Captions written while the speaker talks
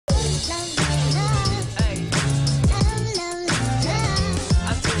Hey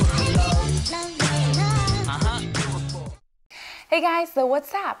guys, so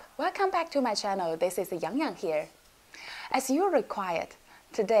what's up? Welcome back to my channel. This is Yang here. As you required,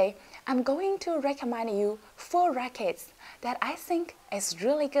 today I'm going to recommend you 4 rackets that I think is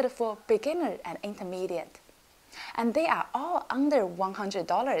really good for beginner and intermediate. And they are all under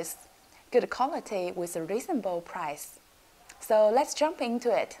 $100. Good quality with a reasonable price. So let's jump into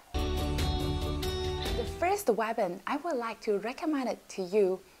it. The first weapon I would like to recommend it to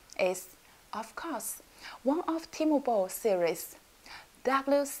you is, of course, one of T-Mobile series,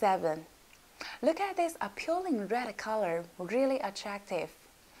 W7. Look at this appealing red color, really attractive.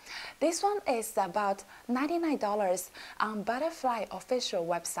 This one is about $99 on Butterfly official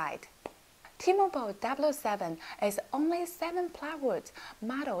website. T-Mobile W7 is only 7 plywood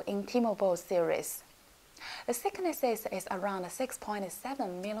model in T-Mobile series. The thickness is around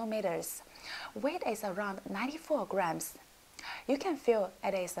 6.7 millimeters. Weight is around 94 grams. You can feel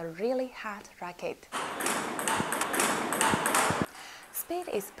it is a really hard racket. Speed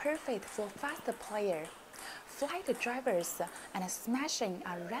is perfect for faster players. Flight drivers and smashing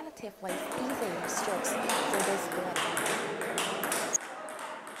are relatively easy strokes for this weapon.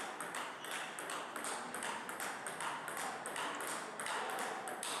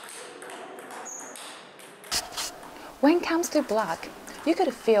 When it comes to block, you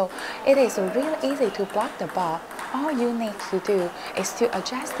could feel it is real easy to block the ball. All you need to do is to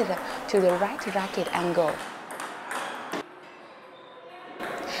adjust it to the right racket angle.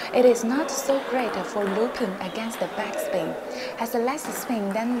 It is not so great for looping against the backspin, has less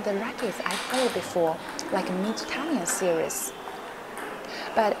spin than the rackets I played before, like Mid-Italian series.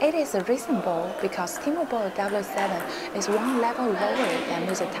 But it is reasonable because T-Mobile W7 is one level lower than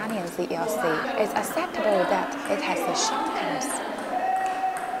Mid-Italian CLC. It's acceptable that it has the shortcuts.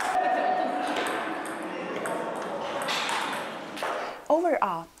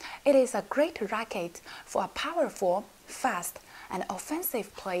 Overall, it is a great racket for a powerful, fast, and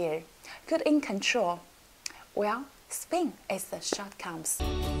offensive player, good in control. Well, spin is the shortcomes.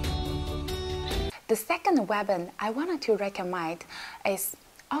 The second weapon I wanted to recommend is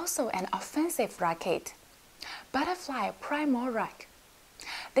also an offensive racket, Butterfly Primo Rack.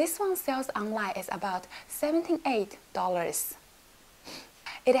 This one sells online is about $78.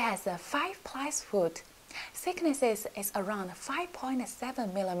 It has a 5 plies foot. Thickness is around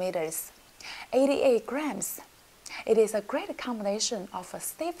 5.7 millimeters, 88 grams. It is a great combination of a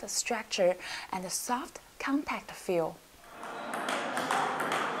stiff structure and a soft contact feel.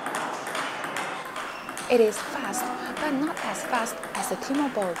 It is fast, but not as fast as the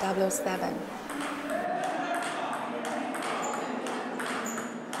T-Mobile W7.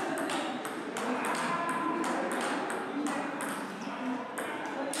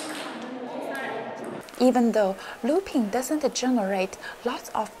 Even though looping doesn't generate lots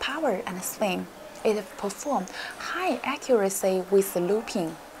of power and spin, it performs high accuracy with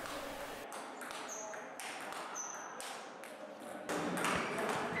looping.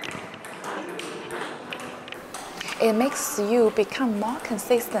 It makes you become more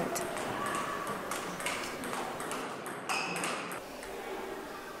consistent.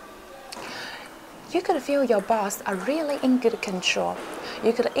 You could feel your balls are really in good control.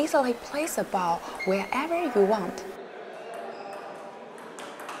 You could easily place a ball wherever you want.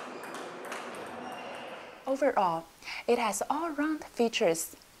 Overall, it has all-round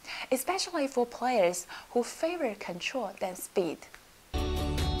features, especially for players who favor control than speed.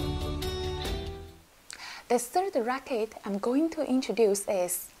 The third racket I'm going to introduce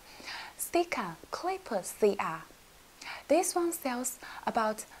is Stika Clipper CR. This one sells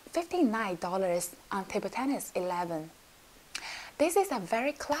about $59 on Table Tennis 11. This is a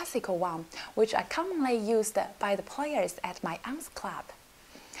very classical one, which are commonly used by the players at my aunt's club.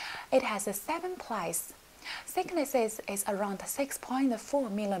 It has 7 plies. Thickness is around 6.4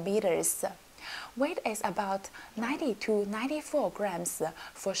 millimeters. Weight is about 90 to 94 grams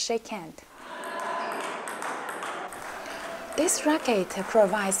for shakehand. This racket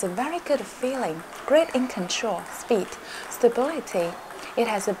provides a very good feeling, great in control, speed, stability. It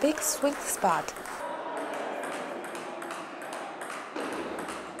has a big sweet spot.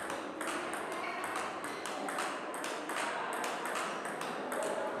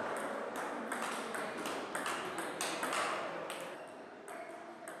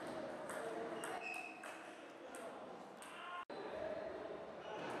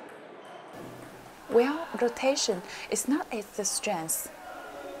 Well, rotation is not its strength.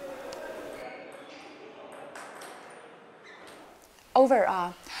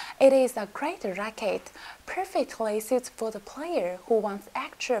 Overall, It is a great racket, perfectly suited for the player who wants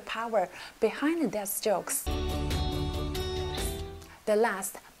extra power behind their strokes. The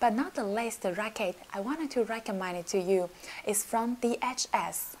last but not the least racket I wanted to recommend to you is from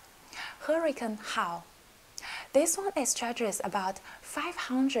DHS, Hurricane How. This one is charges about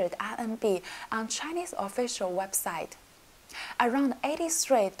 500 RMB on Chinese official website, around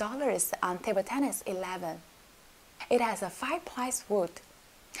 $83 on Table Tennis 11. It has a 5-ply wood.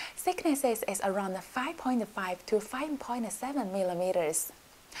 Thicknesses is around 5.5 to 5.7 millimeters.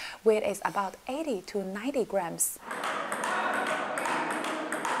 Weight is about 80 to 90 grams.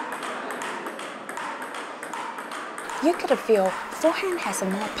 You could feel forehand has a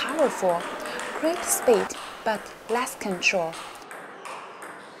more powerful, great speed, but less control.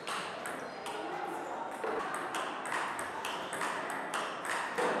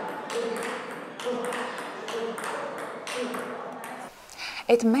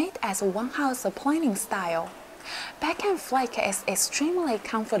 It's made as a one-house playing style. Backhand flick is extremely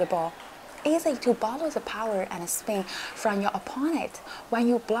comfortable, easy to borrow the power and spin from your opponent when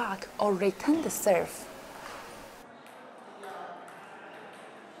you block or return the serve.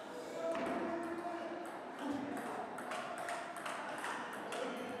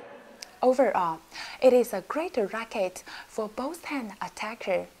 Overall, it is a great racket for both hand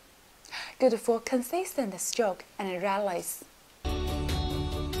attacker, good for consistent stroke and rallies.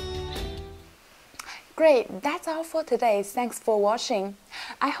 Great, that's all for today. Thanks for watching.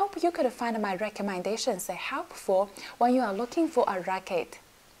 I hope you could find my recommendations helpful when you are looking for a racket.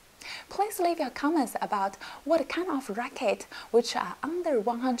 Please leave your comments about what kind of racket, which are under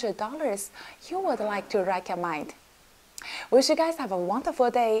 $100, you would like to recommend. Wish you guys have a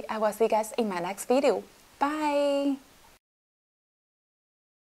wonderful day. I will see you guys in my next video. Bye!